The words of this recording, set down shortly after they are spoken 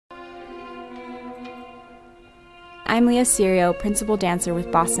I'm Leah Cirio, principal dancer with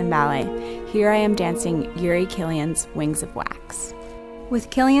Boston Ballet. Here I am dancing Yuri Kylián's Wings of Wax. With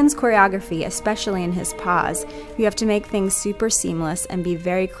Kylián's choreography, especially in his pause, you have to make things super seamless and be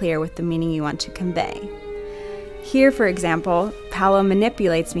very clear with the meaning you want to convey. Here, for example, Paolo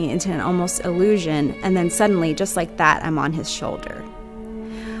manipulates me into an almost illusion, and then suddenly, just like that, I'm on his shoulder.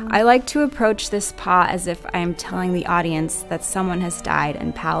 I like to approach this pas as if I am telling the audience that someone has died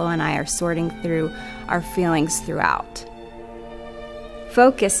and Paolo and I are sorting through our feelings throughout.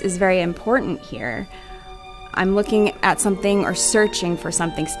 Focus is very important here. I'm looking at something or searching for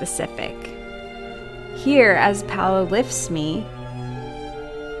something specific. Here, as Paolo lifts me,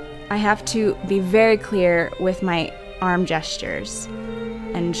 I have to be very clear with my arm gestures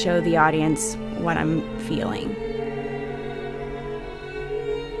and show the audience what I'm feeling.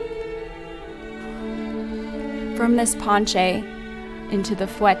 From this penché into the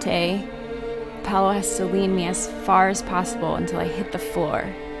fouette, Paolo has to lean me as far as possible until I hit the floor.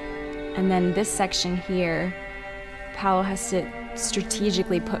 And then this section here, Paolo has to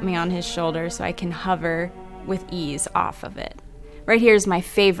strategically put me on his shoulder so I can hover with ease off of it. Right here is my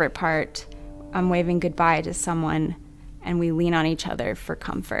favorite part. I'm waving goodbye to someone and we lean on each other for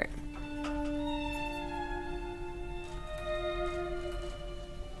comfort.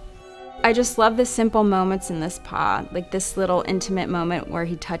 I just love the simple moments in this pas, like this little intimate moment where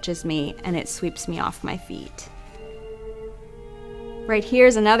he touches me and it sweeps me off my feet. Right here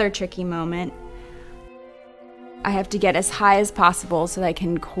is another tricky moment. I have to get as high as possible so that I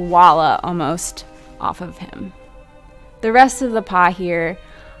can koala almost off of him. The rest of the pas here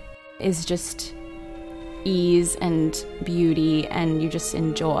is just ease and beauty, and you just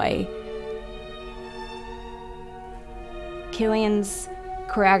enjoy. Kylián's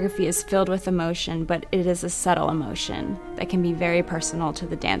choreography is filled with emotion, but it is a subtle emotion that can be very personal to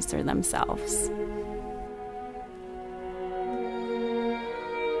the dancer themselves.